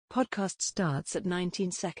Podcast starts at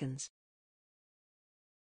 19 seconds.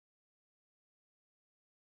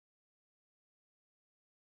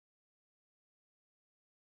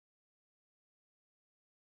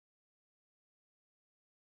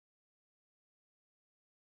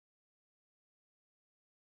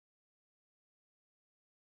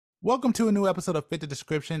 Welcome to a new episode of Fit the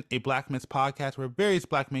Description, a Black men's podcast where various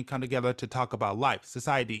Black men come together to talk about life,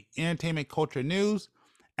 society, entertainment, culture, news,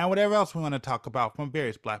 and whatever else we want to talk about from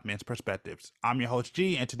various Black men's perspectives. I'm your host,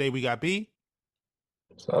 G, and today we got B.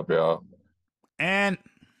 What's up, y'all? And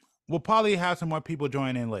we'll probably have some more people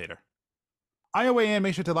join in later. On your way in,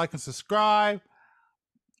 make sure to like and subscribe.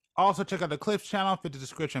 Also, check out the Clips channel, Fit the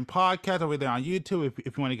Description podcast over there on YouTube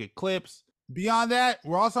if you want to get clips. Beyond that,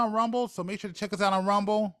 we're also on Rumble, so make sure to check us out on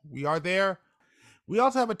Rumble. We are there. We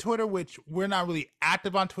also have a Twitter, which we're not really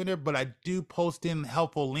active on Twitter, but I do post in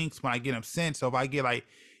helpful links when I get them sent. So if I get like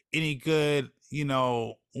any good,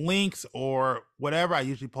 links or whatever, I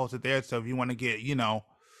usually post it there. So if you want to get,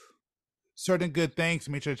 certain good things,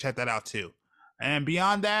 make sure to check that out too. And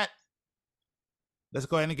beyond that, let's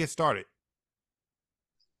go ahead and get started.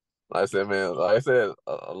 Like I said, man,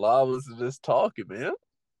 a lot of us are just talking, man.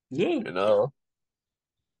 Yeah.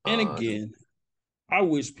 And again, I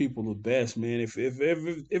wish people the best, man. If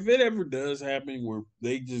it ever does happen where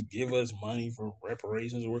they just give us money for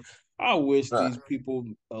reparations, I wish these people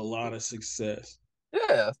a lot of success.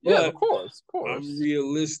 Yeah, of course. I'm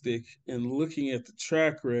realistic and looking at the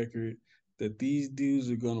track record that these dudes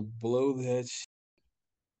are gonna blow that shit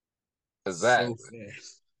exactly. So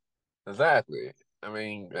fast. Exactly. I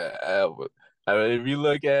mean, if you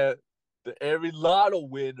look at every lotto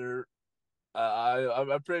winner,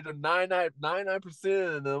 I'm pretty sure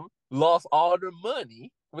 99% of them lost all their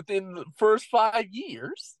money within the first 5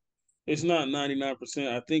 years. It's not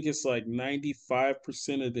 99%. I think it's like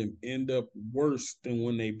 95% of them end up worse than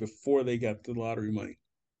before they got the lottery money.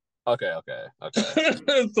 Okay.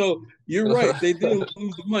 So you're right. They did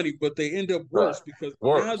lose the money, but they end up worse because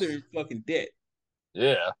now they're in fucking debt.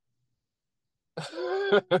 Yeah.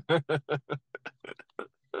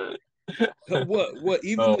 What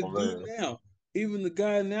even dude now, even the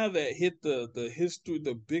guy now that hit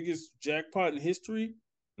the biggest jackpot in history,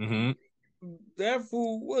 that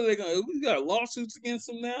fool, what are they gonna, we got lawsuits against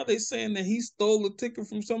him now. They saying that he stole a ticket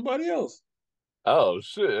from somebody else. Oh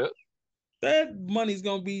shit. That money's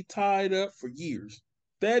gonna be tied up for years.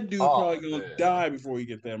 That dude probably gonna die before he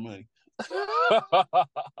get that money.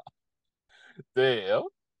 Damn.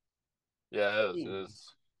 Yeah,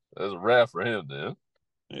 it's rare for him then.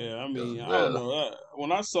 Yeah, I mean, I don't know.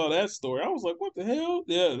 When I saw that story, I was like, what the hell?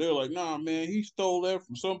 Yeah, they're like, nah, man, he stole that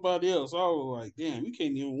from somebody else. I was like, damn, you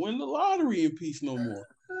can't even win the lottery in peace no more.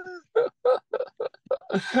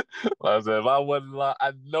 Like I said, if I wasn't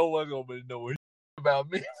I know one's gonna be knowing about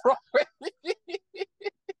me.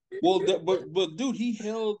 Well, but dude, he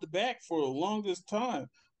held back for the longest time.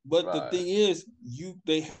 But the thing is,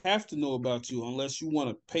 they have to know about you unless you want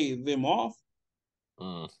to pay them off.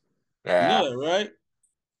 Yeah. You know that, right?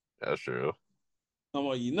 That's true.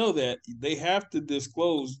 You know that they have to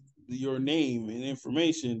disclose your name and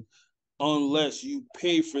information unless you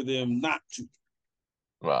pay for them not to.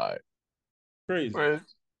 Right. Crazy.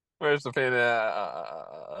 Whereas depending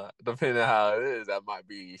on how it is, that might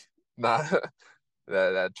be not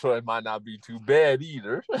that choice might not be too bad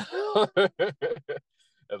either.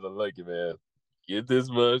 As a lucky man, get this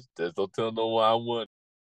much. Just don't tell no one I want.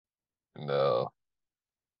 No,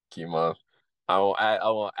 keep on. I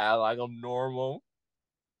won't act like I'm normal.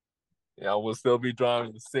 Yeah, I will still be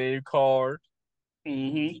driving the same car.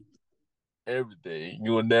 Everything.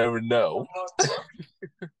 You will never know.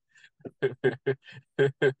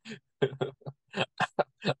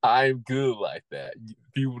 I'm good like that.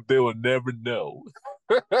 People, they will never know.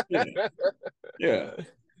 Yeah.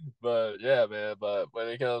 But yeah, man. But when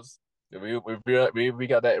it comes, we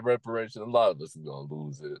got that reparation. A lot of us are gonna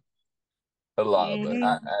lose it. A lot of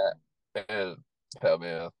us. And hell,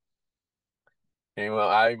 man. Anyway,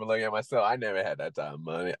 I even look at myself. I never had that type of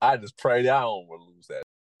money. I just prayed I don't want to lose that.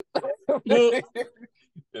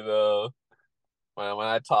 When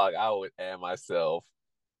I talk, I would add myself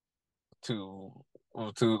to.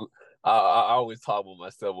 I always talk with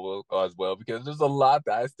myself as well because there's a lot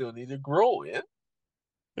that I still need to grow in.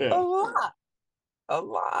 Yeah. A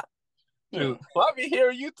lot. Yeah. When I be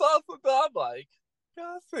hearing you talk, sometimes I'm like,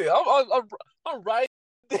 God, see, I'm right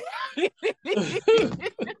there.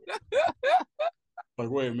 Like,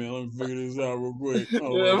 wait a minute, let me figure this out real quick.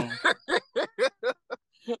 Hold on.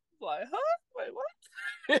 Like, huh? Wait, what?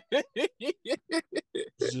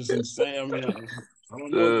 It's just insane. I mean, I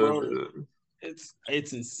don't know, bro. It's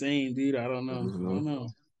insane, dude. I don't know.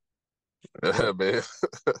 Man.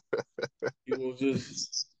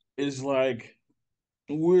 It's like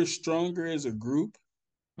we're stronger as a group,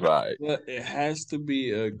 Right. but it has to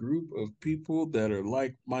be a group of people that are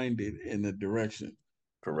like-minded in the direction.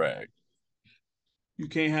 Correct. You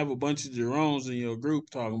can't have a bunch of Jeromes in your group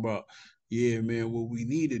talking about, yeah, man, what we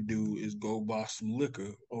need to do is go buy some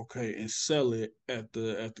liquor, okay, and sell it at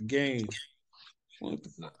the game.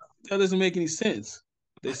 That doesn't make any sense.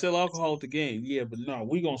 They sell alcohol at the game, yeah, but no,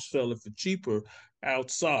 we gonna sell it for cheaper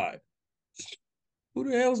outside. Who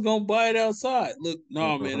the hell's gonna buy it outside? Look,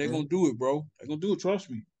 nah, man, they're gonna do it, bro. They're gonna do it. Trust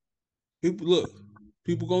me.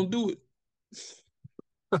 People gonna do it.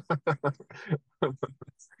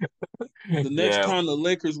 The next time the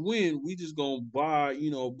Lakers win, we just gonna buy,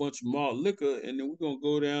 a bunch of malt liquor, and then we're gonna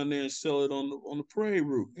go down there and sell it on the parade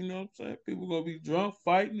route. You know what I'm saying? People gonna be drunk,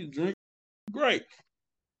 fighting, and drinking. Great.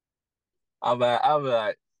 I'm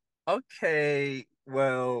like, okay,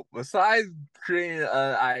 well, besides creating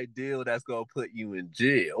an ideal that's gonna put you in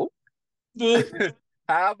jail,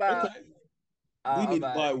 how about okay. We need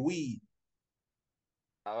to buy weed.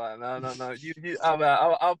 No.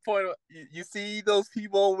 I'll point. You see those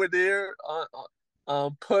people over there,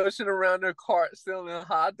 pushing around their cart selling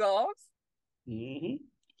hot dogs. Mm-hmm.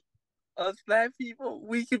 Us black people,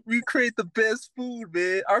 we create the best food,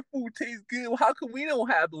 man. Our food tastes good. How come we don't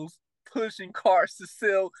have those pushing carts to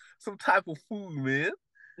sell some type of food, man?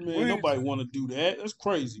 Man, nobody want to do that. That's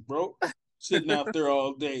crazy, bro. Sitting out there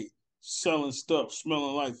all day selling stuff,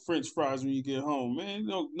 smelling like French fries when you get home, man.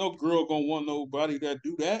 No girl gonna want nobody that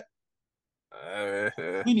do that.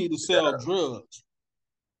 We need to sell drugs.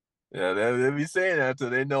 Yeah, they be saying that so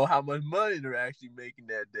they know how much money they're actually making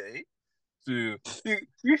that day. So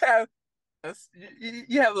you have an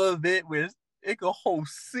event where it can hold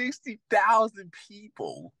 60,000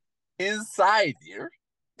 people inside there.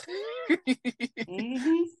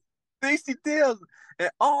 Mm-hmm. 60,000, and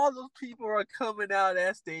all those people are coming out of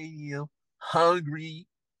that stadium hungry.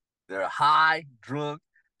 They're high, drunk.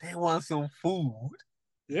 They want some food.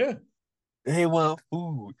 Yeah. They want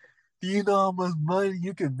food. Do you know how much money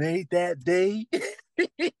you can make that day?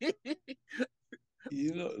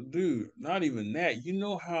 Dude, not even that. You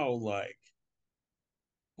know how like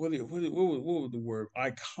what was the word?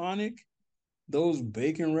 Iconic those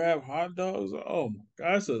bacon wrap hot dogs. Oh my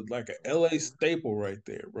god, that's like a LA staple right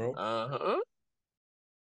there, bro.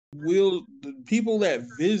 The people that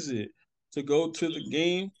visit to go to the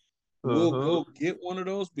game will go get one of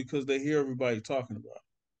those because they hear everybody talking about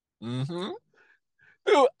it.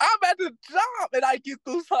 Dude, I'm at the job and I get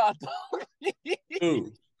those hot dogs.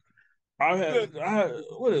 Dude, I had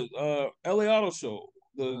what is LA Auto Show,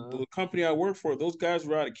 the company I work for. Those guys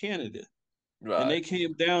were out of Canada, and they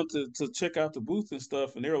came down to check out the booth and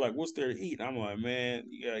stuff. And they were like, "What's there to eat?" And I'm like, "Man,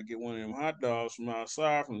 you gotta get one of them hot dogs from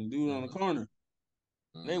outside from the dude on the corner."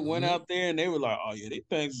 They went out there and they were like, "Oh yeah, these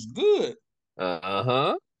things is good."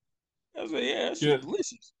 I was like, "Yeah, that shit's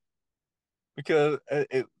delicious." Because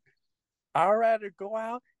I'd rather go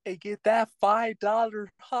out and get that $5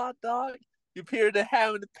 hot dog compared to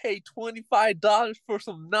having to pay $25 for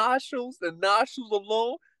some nachos, and nachos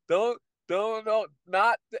alone. Don't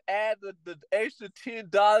not to add the extra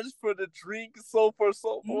 $10 for the drink and so forth,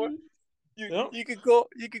 so forth. You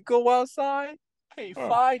could go outside, pay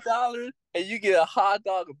 $5, and you get a hot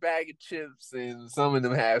dog, a bag of chips, and some of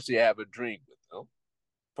them actually have a drink with them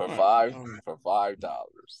for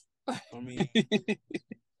 $5. I mean,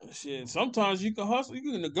 shit. Sometimes you can hustle. You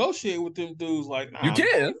can negotiate with them dudes. Like, nah, you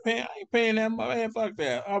can. I ain't paying that. Man, fuck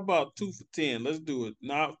that. How about 2 for 10? Let's do it.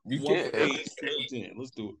 Not you 1 can. for 8, 2 for 10.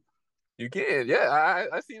 Let's do it. You can. Yeah,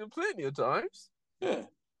 I seen them plenty of times. Yeah,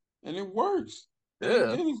 and it works.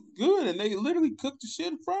 Yeah, it was good, and they literally cook the shit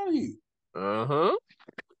in front of you.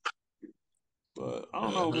 But I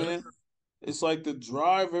don't know, man. It's like the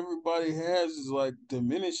drive everybody has is like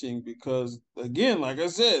diminishing because, again, like I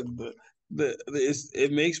said,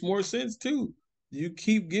 it makes more sense too. You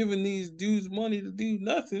keep giving these dudes money to do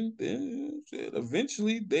nothing, then shit,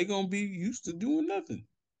 eventually they gonna be used to doing nothing.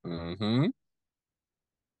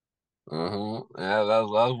 Yeah, that's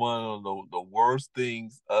one of the worst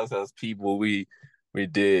things us as people we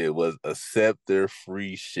did was accept their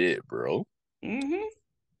free shit, bro.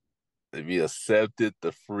 We accepted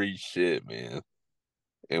the free shit, man,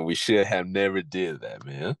 and we should have never did that,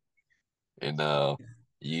 man. And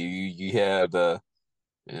you have that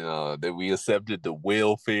we accepted the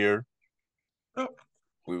welfare.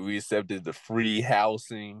 We accepted the free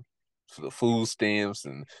housing for the food stamps,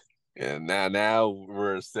 and now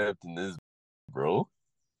we're accepting this, bro.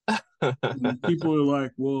 People are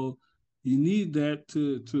like, well, you need that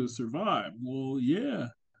to survive. Well, yeah,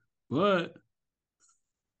 but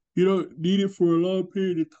you don't need it for a long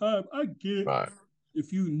period of time. I get it. Right.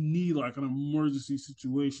 If you need like an emergency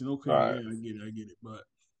situation, okay, Right. yeah, I get it. But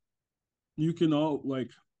you can all like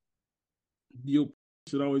you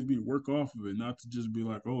should always be work off of it, not to just be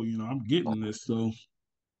like, oh, I'm getting this. So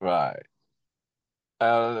Right.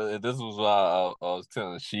 This was why I was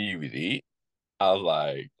telling Shivy. I was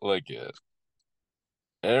like, look at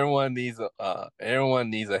everyone needs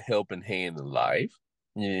a helping hand in life.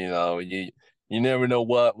 You never know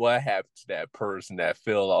what happened to that person that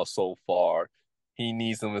fell off so far. He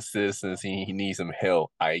needs some assistance. He needs some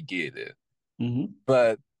help. I get it. mm-hmm.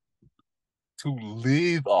 But to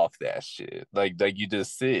live off that shit, like you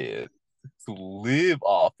just said, to live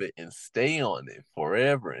off it and stay on it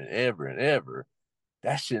forever and ever and ever,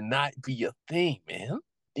 that should not be a thing, man.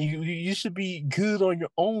 You should be good on your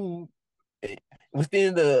own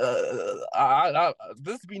within this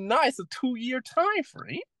would be nice, a 2 year time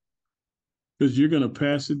frame. Because you're gonna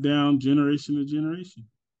pass it down generation to generation.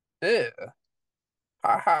 Yeah.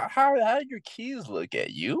 How do your kids look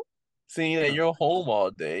at you, seeing that you're home all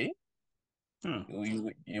day? Huh.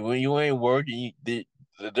 You ain't working.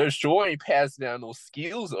 They're sure ain't passing down those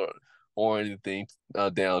skills or anything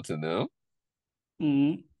down to them.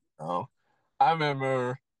 Mm-hmm. Oh, I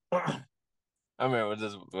remember. I remember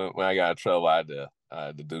just when I got in trouble, I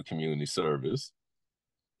had to do community service,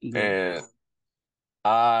 Okay. and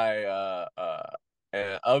I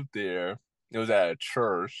and up there it was at a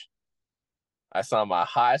church. I saw my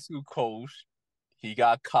high school coach. He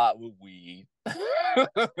got caught with weed,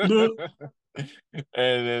 and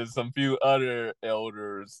then some few other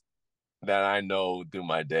elders that I know through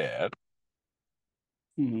my dad.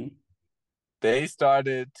 Mm-hmm. They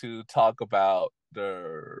started to talk about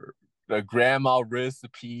the grandma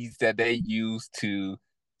recipes that they used to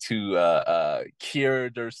cure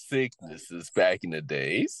their sicknesses back in the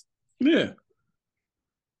days. Yeah.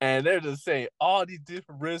 And they're just saying all these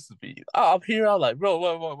different recipes. I'm here, I'm like, bro,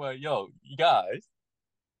 what, yo, you guys,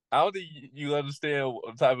 I don't think you understand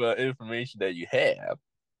what type of information that you have.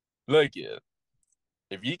 Look at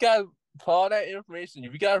if you guys put all that information,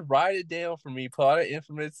 if you guys write it down for me, put all that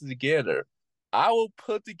information together, I will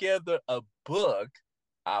put together a book.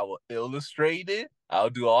 I will illustrate it. I'll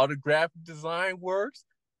do all the graphic design works.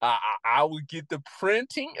 I will get the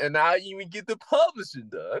printing, and I'll even get the publishing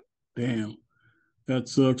done. Damn. That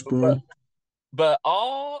sucks, But, bro. but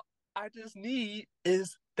all I just need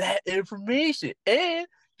is that information. And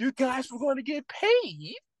you guys were going to get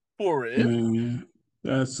paid for it. Man,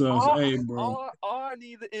 that sucks. Hey, bro. All I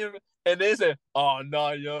need the info. And they said, "Oh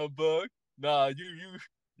no, young buck, nah, you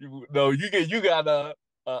gotta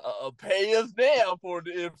pay us now for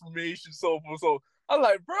the information." So I'm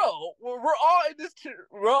like, bro, we're all in this.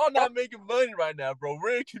 We're all not making money right now, bro.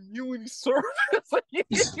 We're in community service.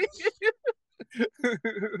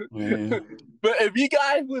 Man. But if you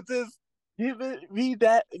guys would just give me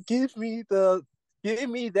that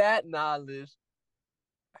knowledge,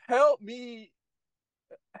 help me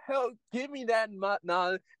give me that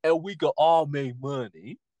knowledge, and we could all make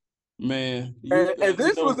money. Man, And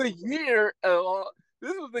this was a year.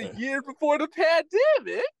 This was a year before the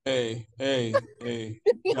pandemic. Hey,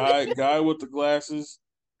 guy with the glasses.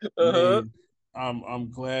 Man,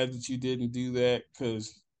 I'm glad that you didn't do that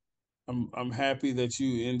because I'm happy that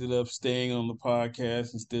you ended up staying on the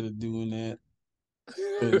podcast instead of doing that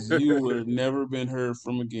because you would have never been heard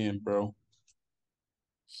from again, bro.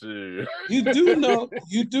 Sure. You do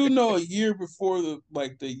know a year before the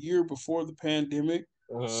year before the pandemic,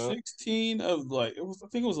 16 of I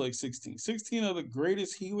think it was like 16 of the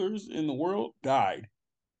greatest healers in the world died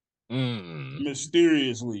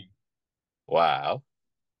mysteriously. Wow.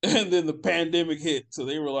 And then the pandemic hit, so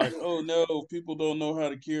they were like, "Oh no, people don't know how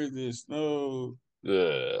to cure this." No.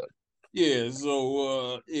 Yeah.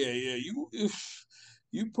 So yeah.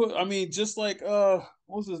 You put. I mean, just like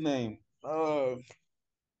what's his name? Dr.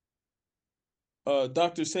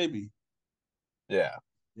 Sebi. Yeah.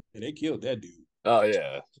 They killed that dude. Oh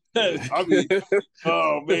yeah. I mean,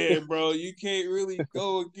 oh man, bro, you can't really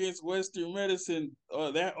go against Western medicine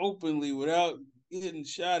that openly without getting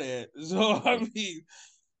shot at. So I mean,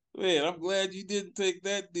 man, I'm glad you didn't take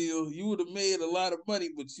that deal. You would have made a lot of money,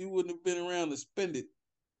 but you wouldn't have been around to spend it.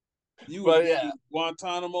 You would be in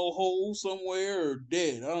Guantanamo hole somewhere or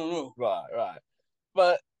dead. I don't know. Right.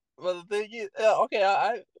 But the thing is, okay,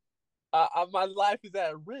 I my life is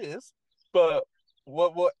at risk. But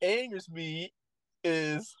what angers me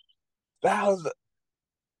is that was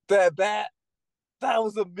that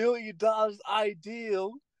was $1 million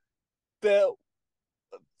ideal that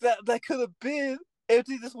could have been if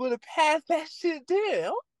they just would have passed that shit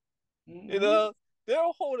down. Mm-hmm. You know, They're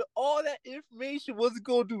holding all that information, wasn't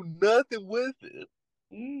going to do nothing with it.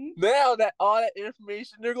 Mm-hmm. Now that all that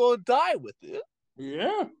information, they're going to die with it.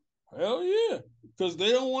 Yeah, hell yeah, because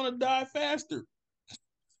they don't want to die faster.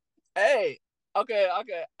 Hey, okay,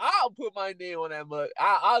 I'll put my name on that much.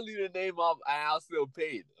 I'll leave the name off, and I'll still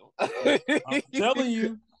pay them. I'm telling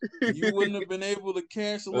you, you wouldn't have been able to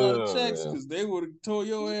cash a lot of checks because they would have tore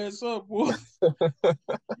your ass up, boy.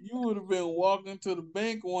 You would have been walking to the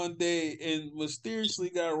bank one day and mysteriously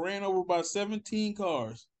got ran over by 17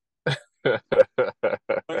 cars.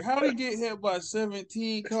 Like, how did he get hit by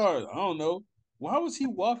 17 cars? I don't know. Why was he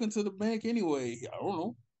walking to the bank anyway? I don't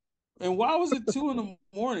know. And why was it 2 in the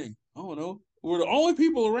morning? I don't know. Were the only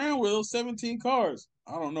people around were those 17 cars?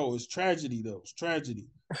 I don't know. It's tragedy, though. It's tragedy.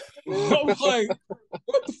 I'm like,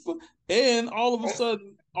 what the fuck? And all of a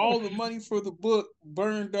sudden, all the money for the book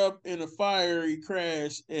burned up in a fiery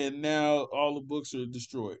crash, and now all the books are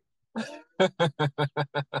destroyed.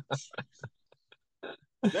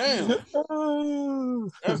 Damn.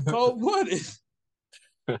 That's cold-blooded.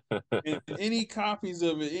 And any copies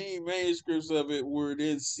of it, any manuscripts of it were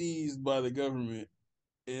then seized by the government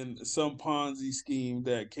in some Ponzi scheme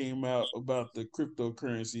that came out about the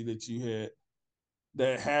cryptocurrency that you had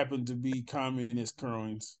that happened to be communist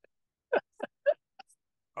coins.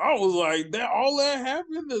 I was like, that all that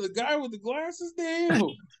happened to the guy with the glasses? Damn.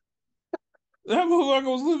 That motherfucker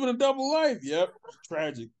was living a double life. Yep.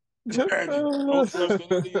 Tragic. Tragic. Don't trust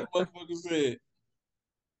anything that motherfucker said.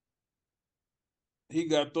 He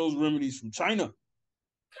got those remedies from China.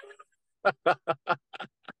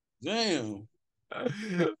 Damn.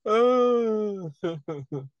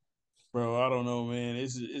 Bro, I don't know, man.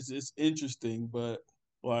 It's interesting, but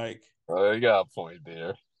like, you got a point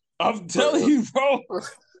there. I'm telling you, bro.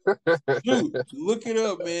 Dude, look it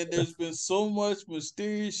up, man. There's been so much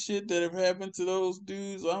mysterious shit that have happened to those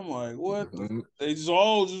dudes. I'm like, what? They just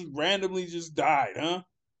all just randomly just died, huh?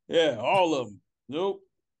 Yeah, all of them. Nope.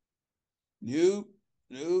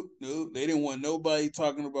 They didn't want nobody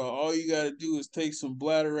talking about all you got to do is take some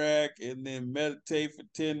Bladderwrack and then meditate for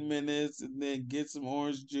 10 minutes and then get some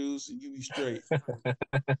orange juice and you be straight.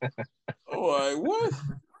 Oh, like, what?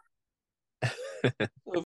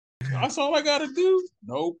 That's all I got to do?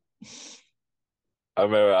 Nope. I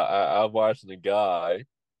remember I was watching a guy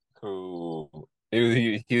who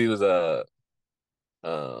he was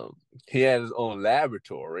he had his own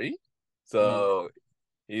laboratory, so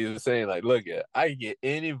he was saying like, look, I can get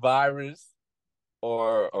any virus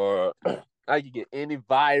or I can get any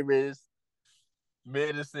virus,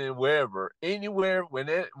 medicine, wherever, anywhere,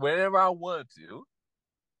 whenever I want to.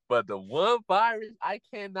 But the one virus I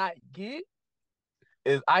cannot get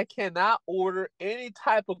is I cannot order any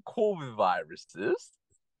type of COVID viruses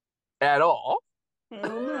at all.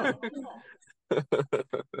 Hell no.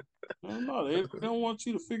 Hell no. They don't want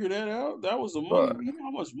you to figure that out. That was the money. You know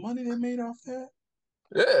how much money they made off that?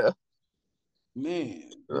 Yeah. Man.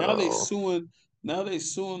 Now they suing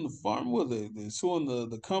the farm. What they suing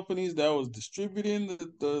the companies that was distributing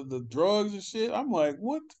the drugs and shit. I'm like,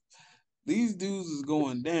 what? These dudes is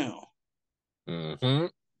going down. Mm-hmm.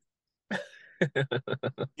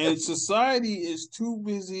 And society is too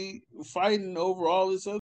busy fighting over all this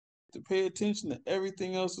other to pay attention to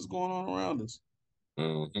everything else that's going on around us.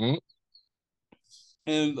 Mm-hmm.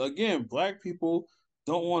 And again, black people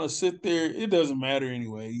don't want to sit there. It doesn't matter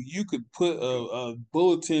anyway. You could put a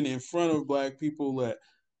bulletin in front of black people that,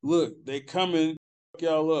 look, they coming fuck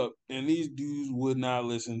y'all up, and these dudes would not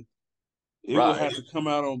listen. It would have to come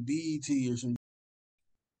out on BET or something.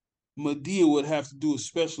 Medea would have to do a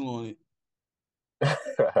special on it.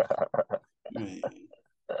 Man.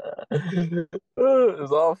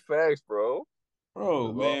 It's all facts, bro.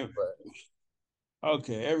 Bro, man.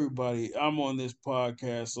 Okay, everybody, I'm on this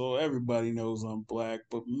podcast, so everybody knows I'm black.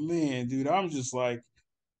 But man, dude, I'm just like,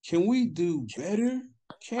 can we do better?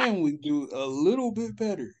 Can we do a little bit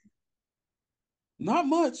better? Not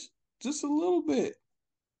much, just a little bit.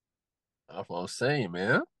 That's what I'm saying,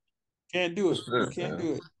 man. Can't do it. We can't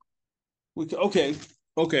do it. We can,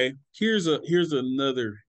 okay. Here's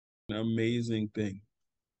another amazing thing.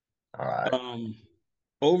 All right.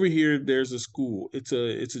 Over here, there's a school. It's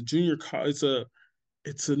a junior college.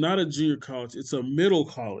 It's not a junior college. It's a middle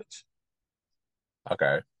college.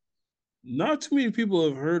 Okay. Not too many people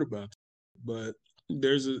have heard about it, but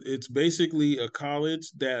it's basically a college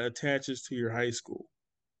that attaches to your high school.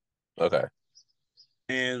 Okay.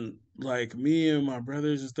 And like me and my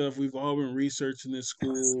brothers and stuff, we've all been researching this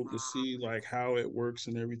school to see like how it works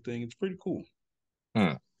and everything. It's pretty cool.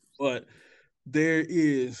 But there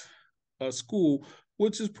is a school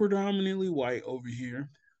which is predominantly white over here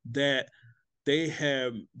that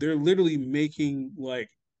they're literally making like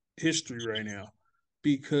history right now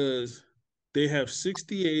because they have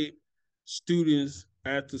 68 students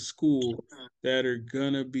at the school that are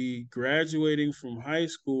gonna be graduating from high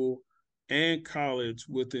school and college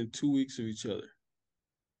within 2 weeks of each other.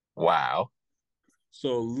 Wow.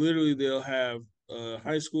 So literally they'll have a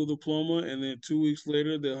high school diploma and then 2 weeks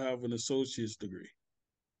later they'll have an associate's degree.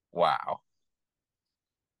 Wow.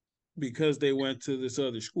 Because they went to this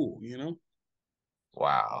other school,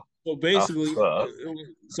 Wow. So basically,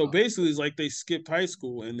 it's like they skipped high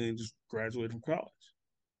school and then just graduated from college.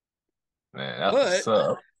 Man, that's what's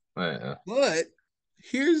up. Man. But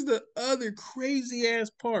here's the other crazy ass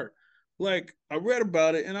part. Like I read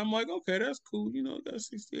about it and I'm like, okay, that's cool. Got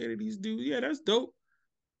 68 of these dudes. Yeah, that's dope.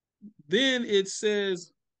 Then it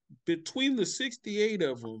says between the 68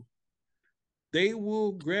 of them, they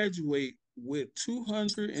will graduate with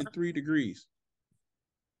 203 degrees.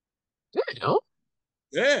 Damn.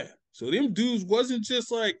 Yeah. So them dudes wasn't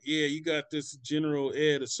just like, yeah, you got this general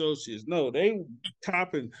ed associates. No, they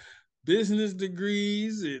copping business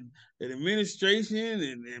degrees and administration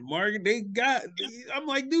and market. I'm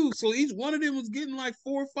like, dude, so each one of them was getting like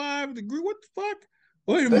 4 or 5 degrees. What the fuck?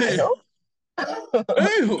 Wait a minute.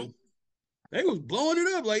 Damn. They was blowing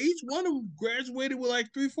it up. Like each one of them graduated with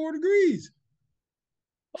like 3, 4 degrees.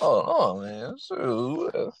 Oh man. True.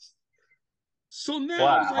 So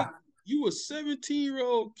now it's like you a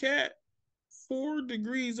 17-year-old cat, 4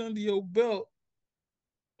 degrees under your belt,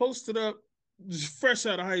 posted up, just fresh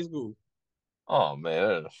out of high school. Oh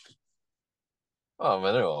man. Oh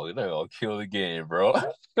man, they're gonna kill the game, bro.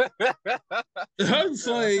 I'm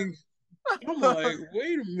like,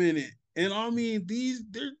 wait a minute. And I mean,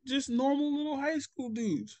 they're just normal little high school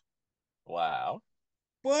dudes. Wow.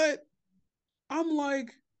 But I'm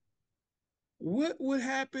like, what would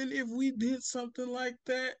happen if we did something like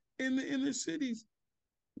that in the inner cities?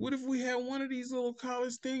 What if we had one of these little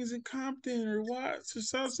college things in Compton or Watts or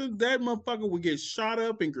something? That motherfucker would get shot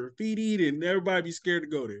up and graffitied and everybody be scared to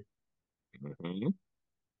go there. Mm-hmm.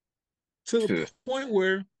 To the point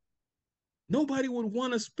where nobody would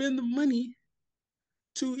want to spend the money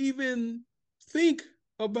to even think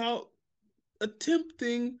about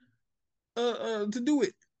attempting to do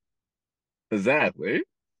it. Exactly.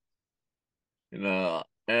 And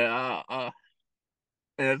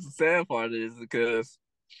and the sad part is because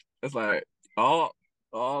it's like all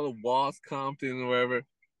the Watts, Compton, or whatever.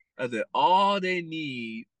 I said all they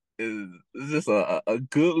need is just a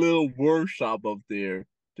good little workshop up there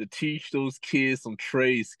to teach those kids some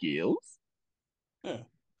trade skills. Yeah.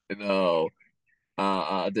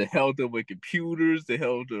 To help them with computers, to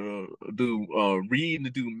help to do read and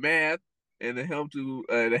to do math, and to help to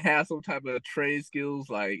have some type of trade skills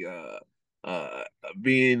like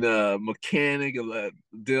being a mechanic,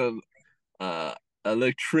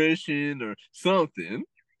 electrician, or something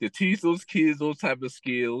to teach those kids those type of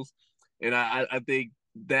skills. And I think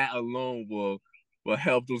that alone will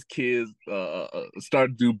help those kids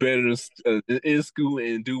start to do better in school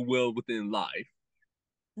and do well within life.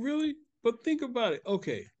 Really? But think about it.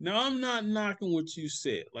 Okay, now I'm not knocking what you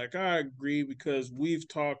said. Like I agree because we've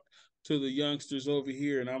talked to the youngsters over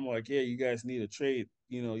here, and I'm like, yeah, you guys need a trade.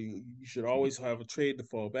 You should always have a trade to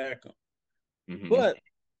fall back on. Mm-hmm. But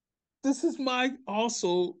this is my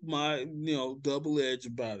double edge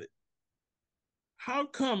about it. How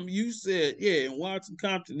come you said, yeah, in Watson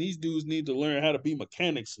Compton, these dudes need to learn how to be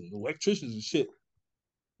mechanics and electricians and shit,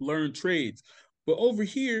 learn trades. But over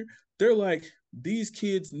here, they're like, these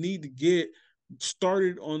kids need to get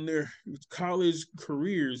started on their college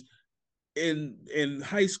careers in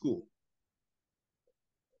high school.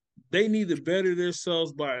 They need to better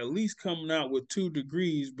themselves by at least coming out with 2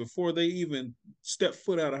 degrees before they even step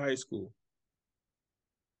foot out of high school.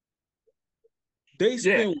 They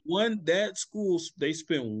spend they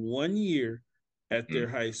spend 1 year at their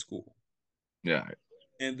high school. Yeah.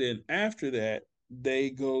 And then after that, they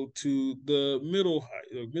go to the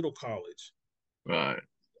middle college. Right.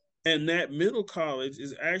 And that middle college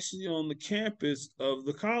is actually on the campus of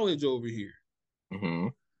the college over here. Mm-hmm.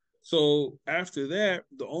 So after that,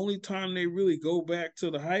 the only time they really go back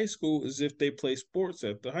to the high school is if they play sports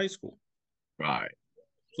at the high school. Right.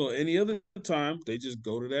 So any other time, they just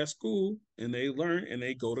go to that school and they learn and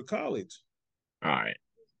they go to college. Right.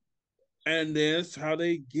 And that's how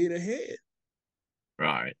they get ahead.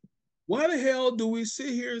 Right. Why the hell do we sit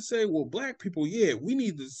here and say, well, black people, yeah, we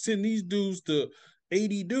need to send these dudes to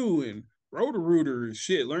AD-Do and Roto-Rooter and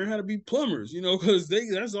shit, learn how to be plumbers, because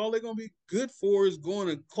that's all they're going to be good for is going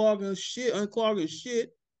and unclogging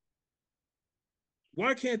shit.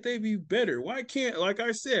 Why can't they be better? Why can't, like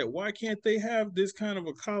I said, why can't they have this kind of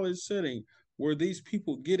a college setting where these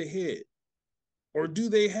people get ahead? Or do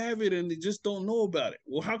they have it and they just don't know about it?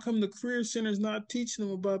 Well, how come the career center's not teaching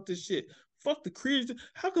them about this shit? Fuck the careers.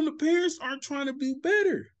 How come the parents aren't trying to be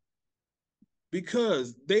better?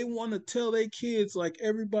 Because they want to tell their kids like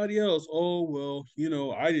everybody else, oh, well,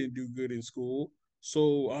 I didn't do good in school.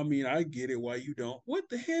 So, I mean, I get it why you don't. What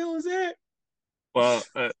the hell is that? Well,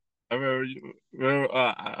 I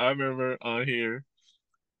remember on here,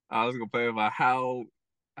 I was complaining about how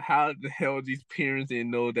the hell these parents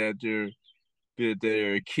didn't know that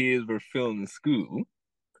their kids were failing in school,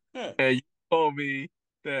 and you told me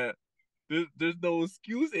that there's no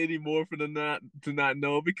excuse anymore for them to not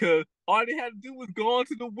know, because all they had to do was go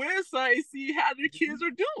onto the website and see how their kids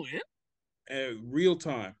are doing. Real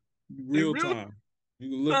time. You can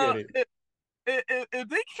look at it. If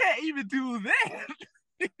they can't even do that,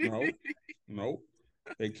 no,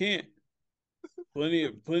 they can't.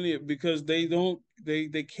 Plenty of, because they don't,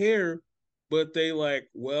 they care, but they like,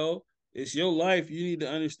 well, it's your life. You need to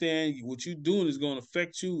understand what you're doing is going to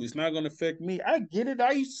affect you. It's not going to affect me. I get it.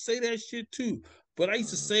 I used to say that shit too, but I used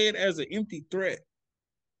to say it as an empty threat.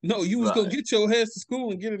 No, you was gonna get your ass to school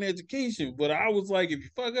and get an education, but I was like, if you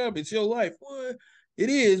fuck up, it's your life. Well, it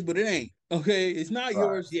is, but it ain't. Okay, it's not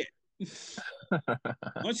yours yet.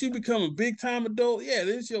 Once you become a big time adult, yeah,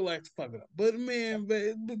 then it's your life to fuck up. But man,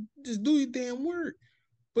 but just do your damn work.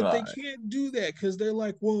 But they can't do that because they're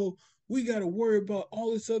like, well, we got to worry about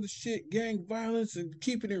all this other shit, gang violence, and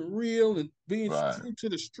keeping it real and being true to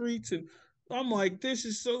the streets. And I'm like, this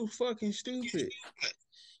is so fucking stupid.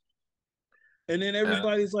 And then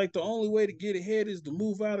everybody's like, the only way to get ahead is to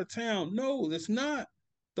move out of town. No, that's not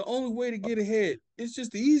the only way to get ahead. It's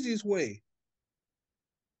just the easiest way.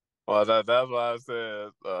 Well, that's why I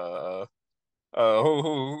said,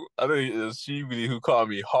 I think it's she who called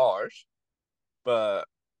me harsh, but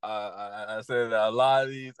I said that a lot of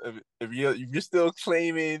these, if you're still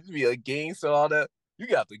claiming to be a gangster and all that, you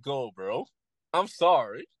got to go, bro. I'm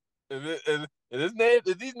sorry. If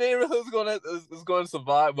these neighborhoods is going to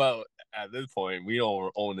survive, well, at this point, we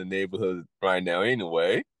don't own the neighborhood right now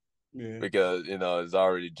anyway. Yeah. Because it's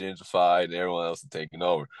already gentrified and everyone else is taking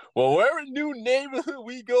over. Well, wherever new neighborhood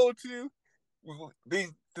we go to,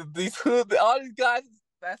 these hoods, all these guys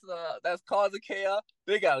that's causing chaos,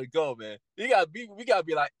 they gotta go, man. We gotta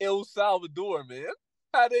be like El Salvador, man.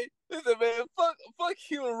 How they listen, man? Fuck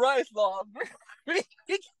human rights laws, man.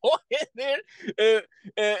 We go in there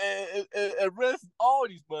and arrest all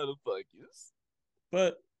these motherfuckers.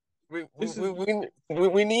 But we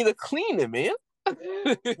need to clean it, man.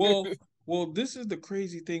 well, this is the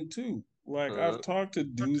crazy thing too. Like I've talked to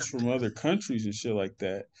dudes from other countries and shit like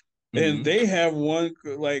that, and they have one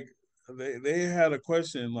like they had a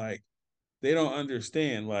question like they don't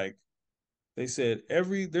understand. Like they said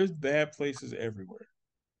there's bad places everywhere.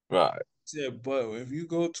 Right. Said, but if you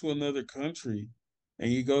go to another country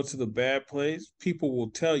and you go to the bad place, people will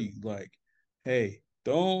tell you like, hey,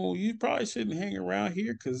 you probably shouldn't hang around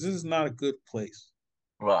here because this is not a good place.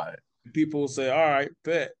 Right. People will say, all right,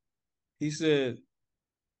 bet. He said,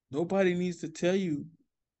 nobody needs to tell you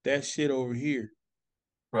that shit over here.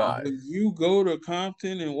 Right. When you go to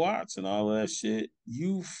Compton and Watts and all that shit,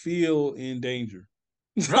 you feel in danger.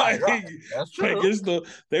 Right. That's true. Like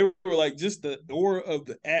they were like, just the aura of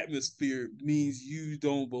the atmosphere means you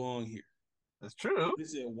don't belong here. That's true. He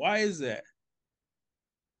said, why is that?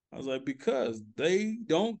 I was like, because they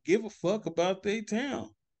don't give a fuck about their town.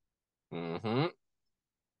 Mm-hmm.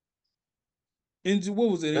 What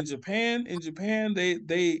was it in Japan? In Japan,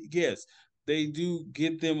 they yes, they do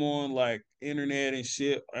get them on like internet and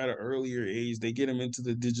shit at an earlier age. They get them into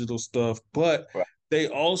the digital stuff, but they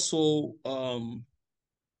also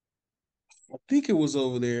I think it was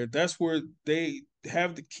over there. That's where they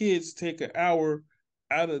have the kids take an hour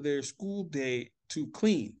out of their school day to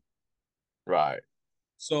clean. Right.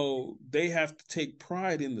 So they have to take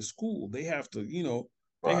pride in the school. They have to,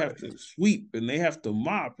 they have to sweep and they have to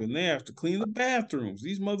mop and they have to clean the bathrooms.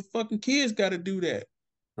 These motherfucking kids got to do that.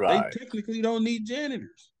 Right. They technically don't need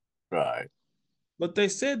janitors. Right. But they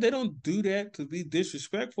said they don't do that to be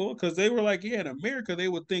disrespectful because they were like, yeah, in America, they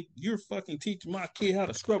would think you're fucking teaching my kid how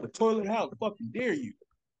to scrub a toilet. How fucking dare you?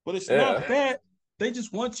 But it's not that. They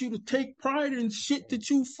just want you to take pride in shit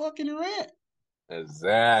that you fucking are at.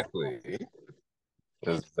 Exactly.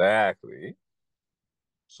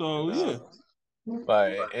 So, yeah.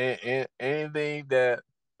 Like anything that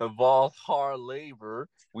involves hard labor,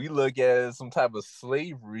 we look at it as some type of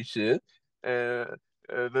slavery shit. And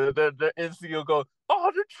the NCO goes,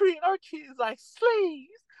 oh, they're treating our kids like slaves.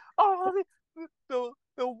 Oh, the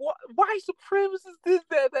white supremacists, this,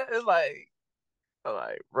 that. And I'm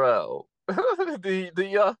like, bro,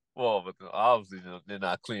 well, but obviously they're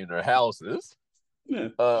not cleaning their houses. Yeah.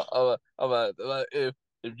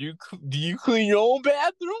 If you do you clean your own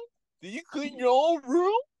bathroom? Do you clean your own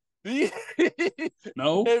room? Do you,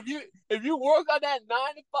 No. if you work on that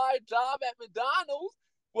 9 to 5 job at McDonald's,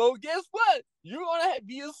 well, guess what? You're gonna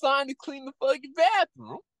be assigned to clean the fucking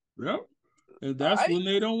bathroom. Yep. And that's when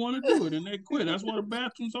they don't want to do it and they quit. That's why the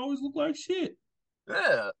bathrooms always look like shit.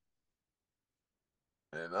 Yeah.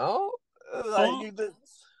 You know, like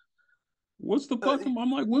what's the fucking?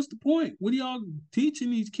 I'm like, what's the point? What are y'all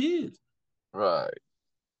teaching these kids? Right.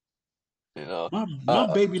 You know,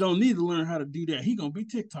 my baby don't need to learn how to do that. He gonna be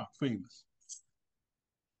TikTok famous.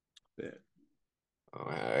 Yeah. All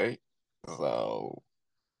right. So,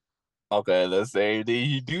 okay, let's say that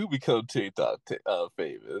you do become TikTok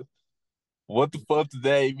famous. What the fuck does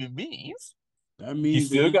that even mean? That means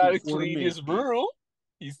he still got to clean his room.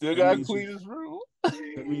 He still got to clean his room.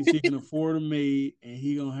 That means he can afford a maid, and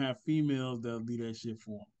he gonna have females that'll do that shit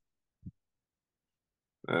for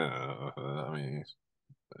him.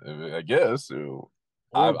 I guess. Or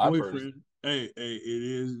a boyfriend. Hey, it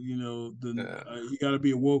is. You know, he got to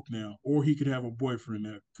be awoke now, or he could have a boyfriend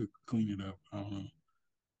that could clean it up. I don't know.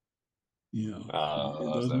 You know,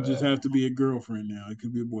 it doesn't just have to be a girlfriend now. It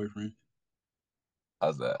could be a boyfriend.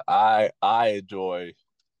 How's that? I enjoy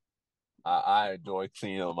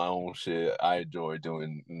cleaning up my own shit. I enjoy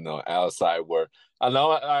doing outside work. I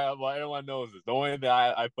know everyone knows this. The only thing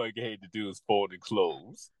I fucking hate to do is folding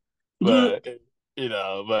clothes. But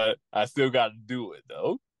but I still got to do it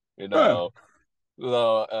though. You know.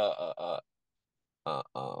 So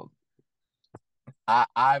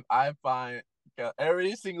I find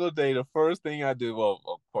every single day the first thing I do, well,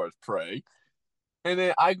 of course, pray, and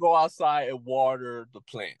then I go outside and water the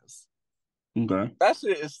plants. Okay. That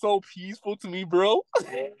shit is so peaceful to me, bro.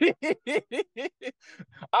 I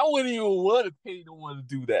wouldn't even want to pay no one to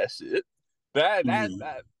do that shit.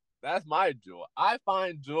 That's my joy. I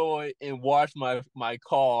find joy in wash my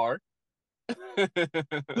car,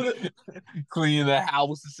 cleaning the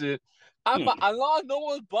house and shit. As long as no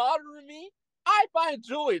one's bothering me, I find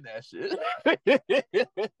joy in that shit.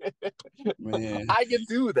 Man, I can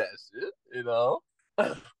do that shit, you know.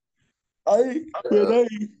 I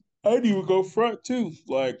didn't even go front too.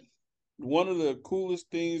 Like one of the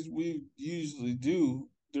coolest things we usually do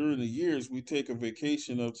during the years, we take a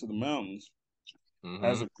vacation up to the mountains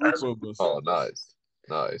as a group of us. Oh, nice.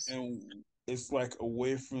 And it's like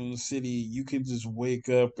away from the city. You can just wake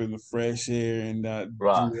up in the fresh air and not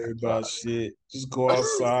worry about shit. Just go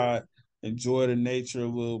outside, enjoy the nature a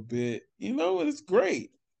little bit. You know, it's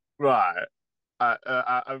great. Right.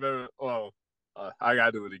 I remember. Well, I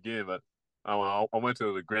gotta do it again, but I went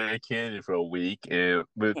to the Grand Canyon for a week, and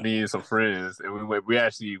with me and some friends, and we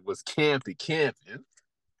actually was camping,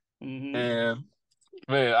 and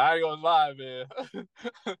man, I ain't gonna lie, man.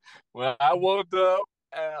 When I woke up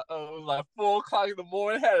at it was like 4:00 in the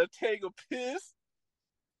morning, had to take a piss,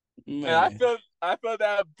 man. And I felt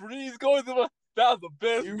that breeze going through my. That was the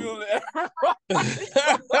best feeling ever.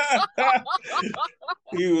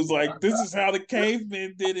 He was like, "This is how the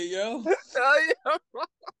cavemen did it, yo."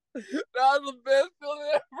 That was the best feeling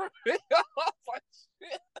ever. I was like,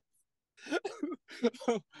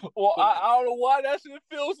 shit. Well, I don't know why that shit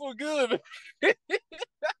feels so good.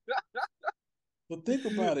 But think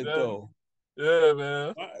about it though. Yeah,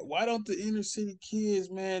 man. Why don't the inner city kids,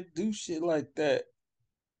 man, do shit like that?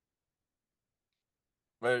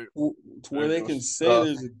 Man, to where they can say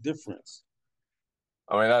there's a difference.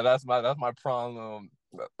 I mean, that's my problem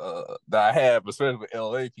that I have, especially with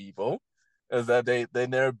LA people, is that they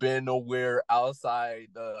never been nowhere outside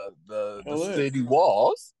the city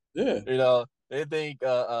walls. Yeah, you know, they think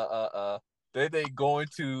going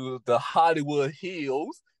to the Hollywood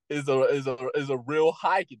Hills is a real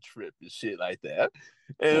hiking trip and shit like that.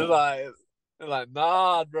 And it's like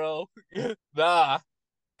nah, bro, nah,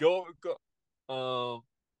 go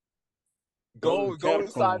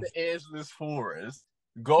inside the Angeles Forest.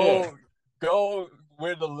 Go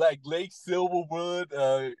where the Lake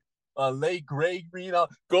Silverwood, Lake Gray Green.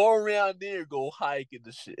 Go around there, go hiking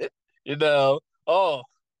the shit. You know,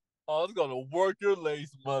 it's gonna work your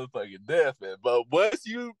legs motherfucking death, man. But once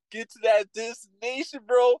you get to that destination,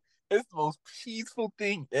 bro, it's the most peaceful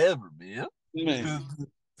thing ever, man.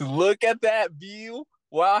 To look at that view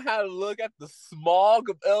while I had to look at the smog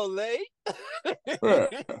of LA.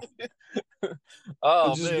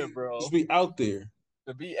 Man, bro. Just be out there.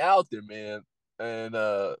 To be out there, man. And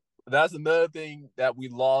that's another thing that we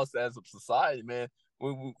lost as a society, man.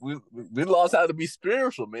 We lost how to be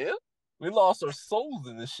spiritual, man. We lost our souls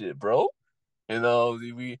in this shit, bro. You know,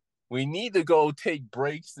 we need to go take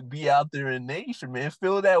breaks to be out there in nature, man.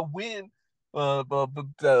 Feel that wind,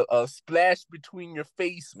 splash between your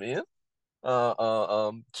face, man.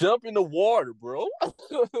 Jump in the water, bro.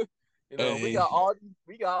 We got all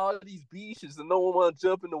these beaches, and no one want to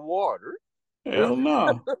jump in the water. Hell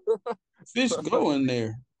no. Fish go in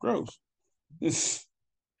there. Gross.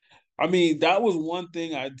 I mean, that was one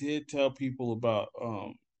thing I did tell people about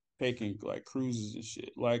taking like cruises and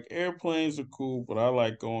shit. Like airplanes are cool, but I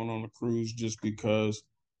like going on a cruise just because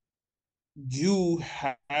you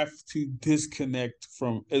have to disconnect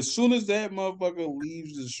from as soon as that motherfucker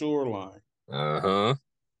leaves the shoreline.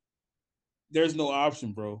 There's no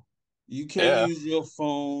option, bro. You can't use your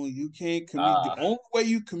phone. You can't communicate. The only way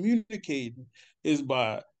you communicate is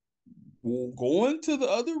by going to the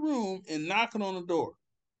other room and knocking on the door.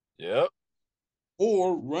 Yep.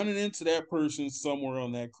 Or running into that person somewhere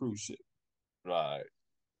on that cruise ship. Right.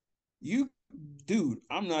 Dude,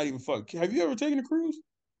 I'm not even fucking. Have you ever taken a cruise?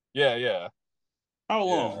 Yeah. How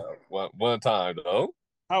long? One time though.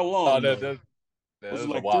 How long? Oh, that was it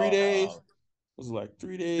like 3 days? Was it like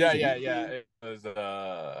 3 days? Yeah. It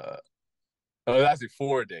was actually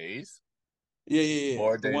 4 days. Yeah.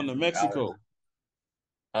 4 the days. One to Mexico.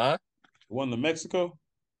 Huh? The one to Mexico?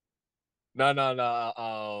 No.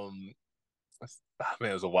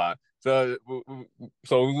 Man, it was a while. So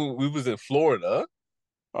we was in Florida.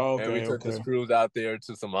 Oh, okay. And we took this cruise out there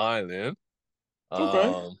to some island.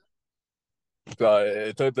 Okay. So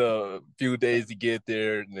it took a few days to get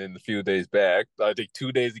there, and then a few days back. I think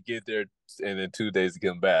 2 days to get there, and then 2 days to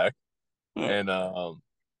get back. And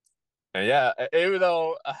yeah, even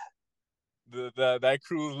though that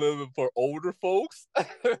cruise a little bit for older folks,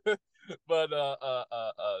 but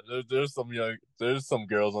there's some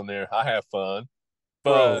girls on there. I have fun,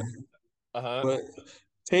 but but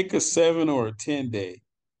take a 7 or a 10 day.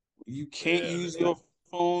 You can't use your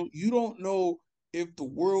phone. You don't know if the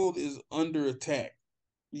world is under attack.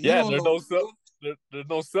 There's no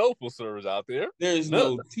cell phone service out there. There's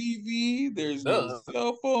no TV. There's no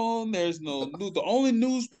cell phone. There's no news. The only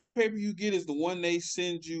newspaper you get is the one they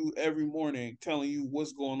send you every morning, telling you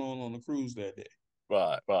what's going on the cruise that day.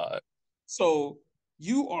 Right. So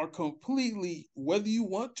you are completely, whether you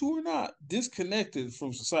want to or not, disconnected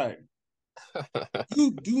from society.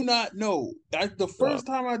 You do not know. The first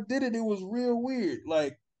time I did it, it was real weird.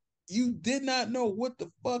 Like, you did not know what the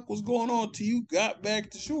fuck was going on till you got back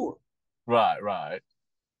to shore. Right.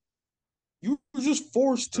 You were just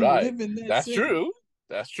forced to live in that city.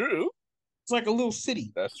 That's true. It's like a little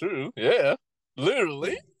city. That's true. Yeah.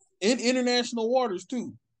 Literally. In international waters,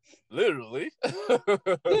 too. Literally.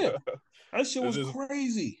 Yeah. That shit was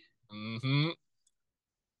crazy. Mm-hmm.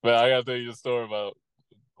 But I gotta tell you a story about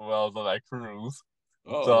when I was on that cruise.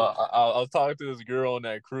 Uh-oh. So I was talking to this girl on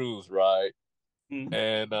that cruise, right? Mm-hmm.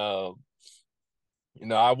 And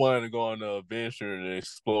I wanted to go on an adventure to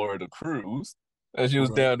explore the cruise, and she was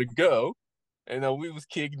down to go. And we was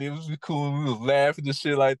kicking it, was cool, we was laughing and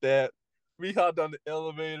shit like that. We hopped on the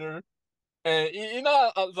elevator, and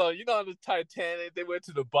on the Titanic, they went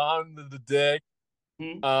to the bottom of the deck.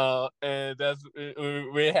 Mm-hmm. And that's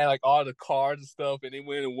we had like all the cars and stuff, and they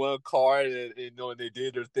went in one car, and they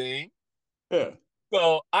did their thing. Yeah.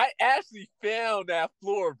 So I actually found that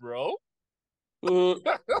floor, bro. I found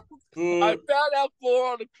that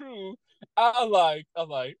floor on the cruise. I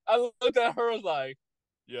looked at her, I was like,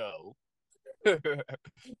 yo. I'm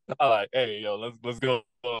like, hey, yo, let's go.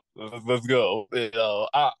 Let's go. It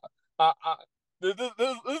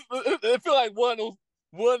feel like one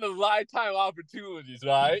of the lifetime opportunities,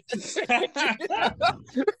 right?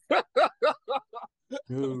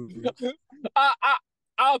 I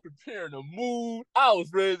was preparing to move. I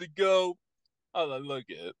was ready to go. I was like, look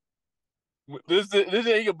at it. This ain't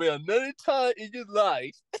gonna be another time in your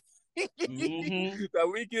life mm-hmm. that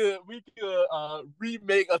we could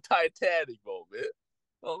remake a Titanic moment.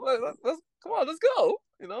 Come on, let's go.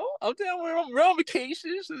 I'm down. We're on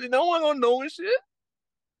vacation. No one don't know and shit.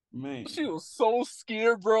 Man, she was so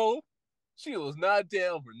scared, bro. She was not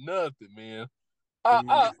down for nothing, man. Bro,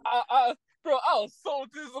 I was so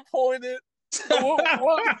disappointed.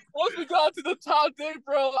 Once we got to the top deck,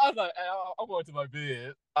 bro, I was like, I'm going to my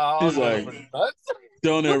bed. He's like,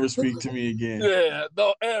 don't ever speak to me again. Yeah,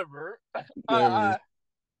 don't ever. I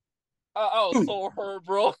was so hurt,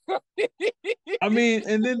 bro. I mean,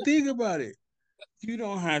 and then think about it. You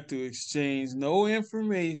don't have to exchange no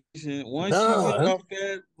information. Once you get off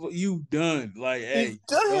that, you done. Like, hey,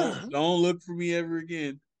 don't look for me ever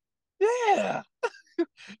again. Yeah.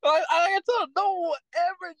 I told her, no one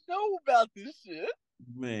ever know about this shit.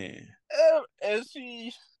 Man. And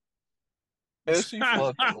she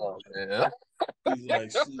fucked up, man. He's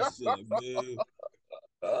like, she said, man.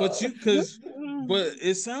 But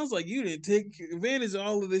it sounds like you didn't take advantage of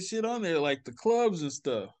all of this shit on there, like the clubs and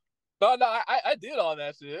stuff. No, I did all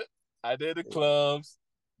that shit. I did the clubs.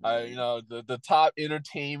 The top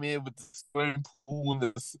entertainment with the swimming pool and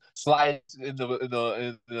the slides in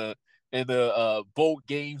the boat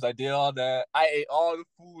games. I did all that. I ate all the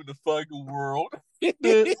food in the fucking world. Go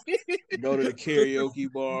to the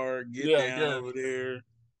karaoke bar, get Yeah, down yeah. over there.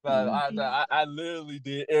 I literally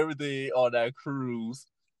did everything on that cruise.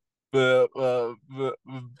 But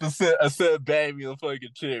I said bang me a fucking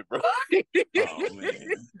chick, bro. Oh man,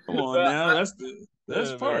 come on now, that's the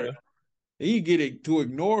best part. Man. And you get it to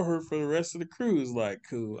ignore her for the rest of the cruise. Like,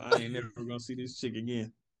 cool, I ain't never gonna see this chick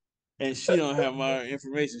again. And she don't have my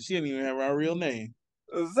information. She don't even have our real name.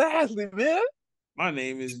 Exactly, man. My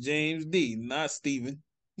name is James D, not Steven.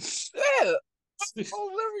 Yeah. Oh,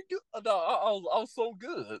 very good. No, I was so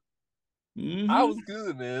good. Mm-hmm. I was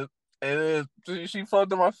good, man. And then she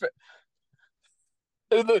fucked in my face.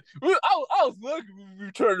 And then, I was lucky when we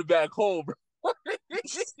returned back home, bro.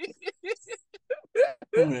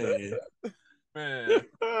 Man. Man.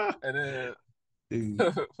 And then dude,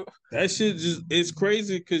 that shit it's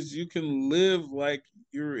crazy because you can live like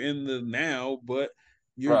you're in the now, but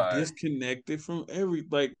you're disconnected from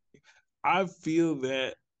I feel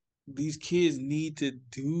that these kids need to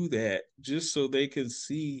do that just so they can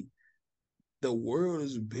see the world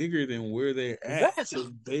is bigger than where they're at,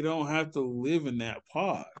 so they don't have to live in that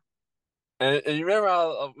pod. And you remember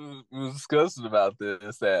how we was discussing about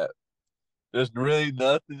this, that there's really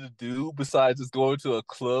nothing to do besides just going to a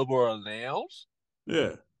club or a lounge?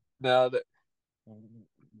 Yeah. Now that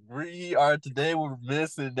we're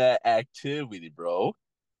missing that activity, bro.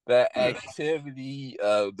 That activity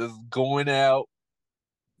just going out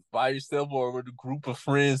by yourself or with a group of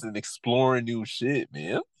friends and exploring new shit,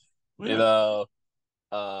 man. Yeah.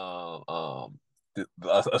 And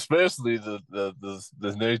especially the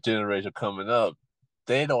next generation coming up,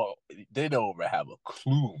 they don't have a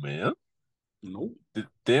clue, man. Nope.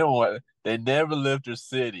 They never left their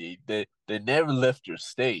city. They never left their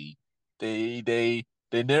state. They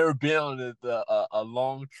never been on a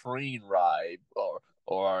long train ride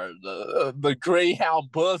or the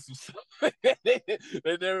Greyhound bus. they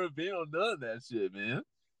never been on none of that shit, man.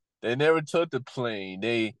 They never took the plane.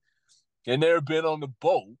 They never been on the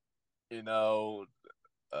boat. You know,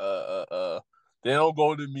 they don't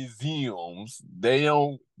go to museums. They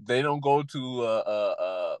don't go to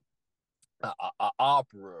a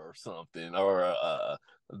opera or something, or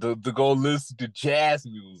to go listen to jazz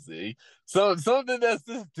music. Something that's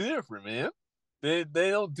just different, man. They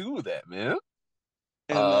don't do that, man.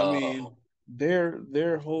 And I mean,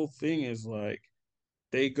 their whole thing is like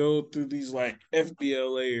they go through these like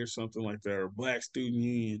FBLA or something like that, or Black Student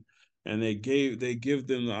Union, and they give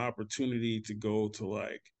them the opportunity to go to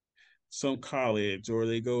like some college, or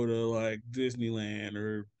they go to like Disneyland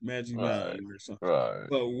or Magic Mountain or something. Right.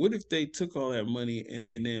 But what if they took all that money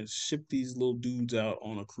and then shipped these little dudes out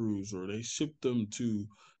on a cruise, or they shipped them to,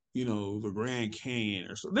 the Grand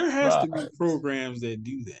Canyon or so? There has to be programs that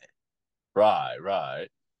do that. Right.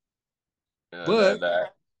 But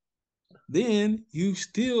then you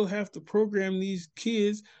still have to program these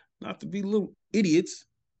kids not to be little idiots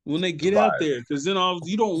when they get out there, because then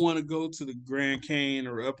you don't want to go to the Grand Canyon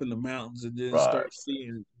or up in the mountains and then start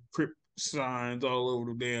seeing crypt signs all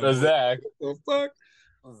over the damn place. Exactly. What the fuck?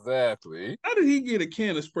 Exactly. How did he get a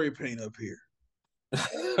can of spray paint up here?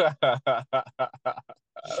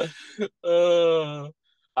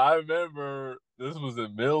 I remember this was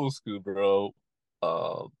in middle school, bro.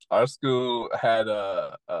 Our school had a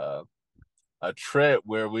trip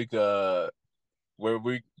where we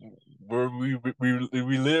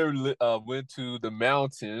literally went to the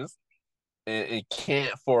mountains and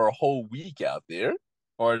camped for a whole week out there,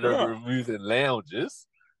 or we were using lounges,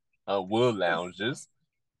 wood lounges,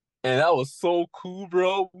 and that was so cool,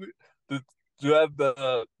 bro. Throughout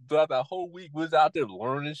that whole week, we was out there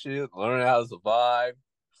learning how to survive,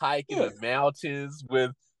 hiking the mountains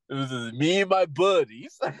with. It was just me and my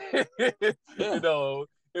buddies. It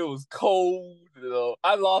was cold.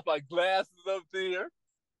 I lost my glasses up there.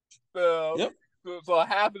 So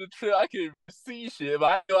half of the trip I couldn't see shit,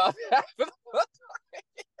 but I knew I was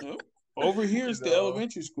having Over here is the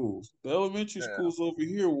elementary schools. The elementary schools over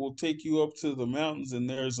here will take you up to the mountains, and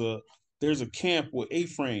there's a camp with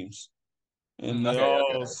A-frames. And they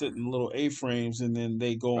all sit in little A-frames, and then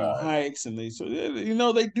they go on hikes, and they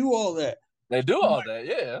do all that. They do all that,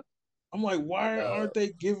 yeah. I'm like, why aren't they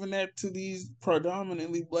giving that to these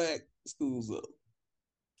predominantly Black schools up?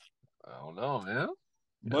 I don't know, man.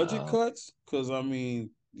 Budget cuts? Because, I mean,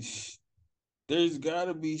 there's got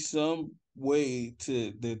to be some way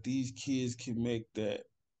that these kids can make that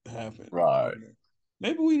happen. Right.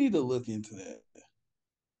 Maybe we need to look into that.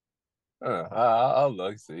 I'll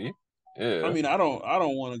look, see. Yeah. I mean, I don't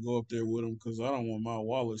want to go up there with them because I don't want my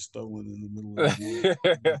wallet stolen in the middle of the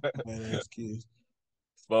night. Badass kids.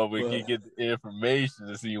 But we can get the information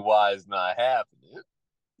to see why it's not happening.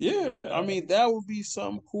 Yeah, I mean that would be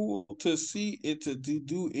something cool to see it, to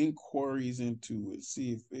do inquiries into it,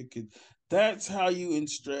 see if it could. That's how you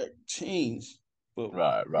instruct change, but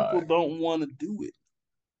people don't want to do it.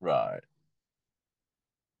 Right.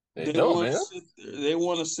 They want to sit there. They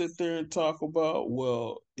want to sit there and talk about,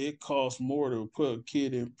 well, it costs more to put a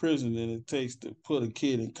kid in prison than it takes to put a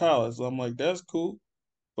kid in college. I'm like, that's cool,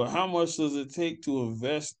 but how much does it take to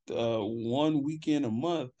invest 1 weekend a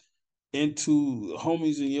month into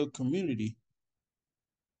homies in your community?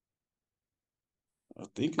 I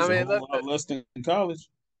think it's a whole lot less than college.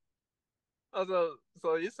 So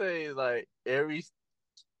you're saying like these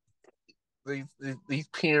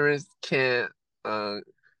parents can't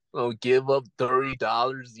give up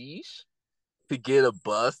 $30 each to get a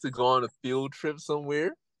bus to go on a field trip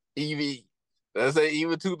somewhere? Even let's say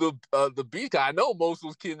even to the beach. I know most of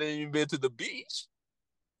those kids ain't even been to the beach.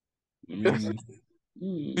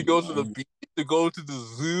 To go to the beach, to go to the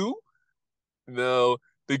zoo, to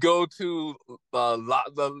go to the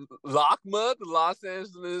LACMA, the Los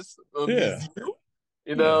Angeles Museum,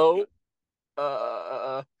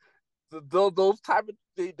 those type of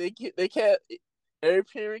they can't. Every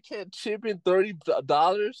parent can't chip in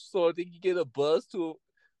 $30 so they can get a bus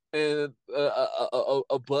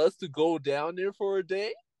a bus to go down there for a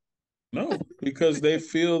day. No, because they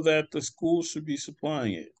feel that the school should be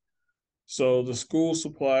supplying it. So the school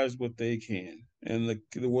supplies what they can, and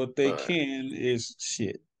what they can is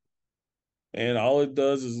shit. And all it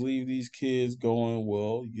does is leave these kids going,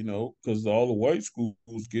 well, because all the white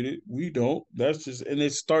schools get it, we don't. That's just, and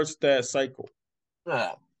it starts that cycle.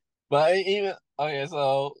 But even okay,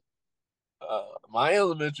 so my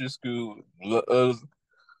elementary school, there's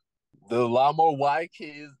a lot more white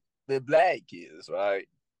kids than black kids, right?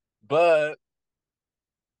 But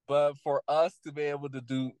for us to be able to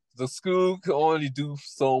do, the school can only do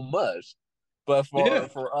so much. But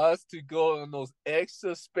for us to go on those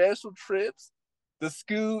extra special trips, the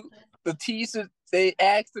teachers, they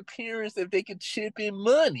asked the parents if they could chip in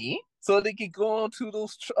money so they could go on to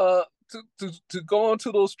those to go on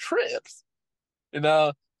to those trips. When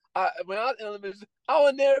I was in elementary, I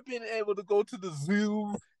would never been able to go to the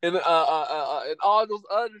zoo and all those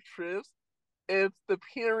other trips if the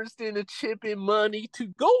parents didn't chip in money to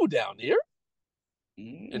go down there.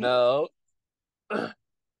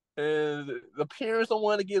 And the parents don't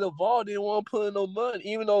want to get involved. They don't want to put in no money,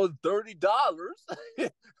 even though it's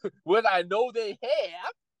 $30. What I know they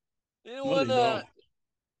have, they don't want to.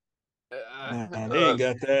 They ain't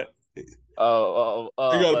got that. They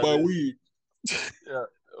gotta buy weed.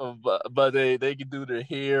 But they can do their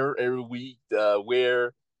hair every week,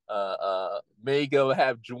 wear makeup,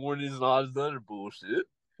 have Jordans and all this other bullshit.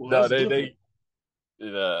 Well,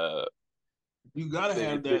 you gotta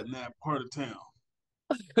have that in that part of town.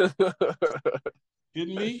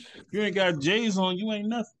 Kidding me? If you ain't got J's on, you ain't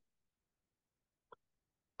nothing.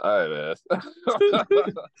 All right, man.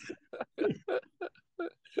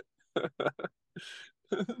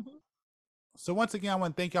 So once again, I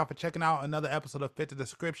want to thank y'all for checking out another episode of Fit the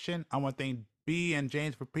Description. I want to thank B and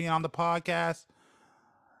James for being on the podcast.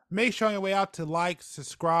 Make sure on your way out to like,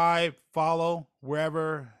 subscribe, follow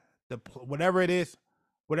whatever it is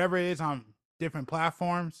on different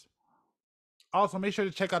platforms. Also, make sure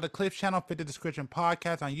to check out the Clips channel, Fit the Description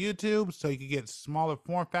podcast on YouTube, so you can get smaller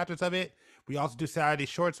form factors of it. We also do Saturday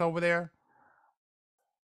shorts over there.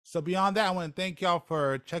 So beyond that, I want to thank y'all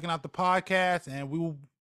for checking out the podcast, and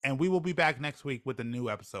we will be back next week with a new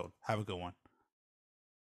episode. Have a good one.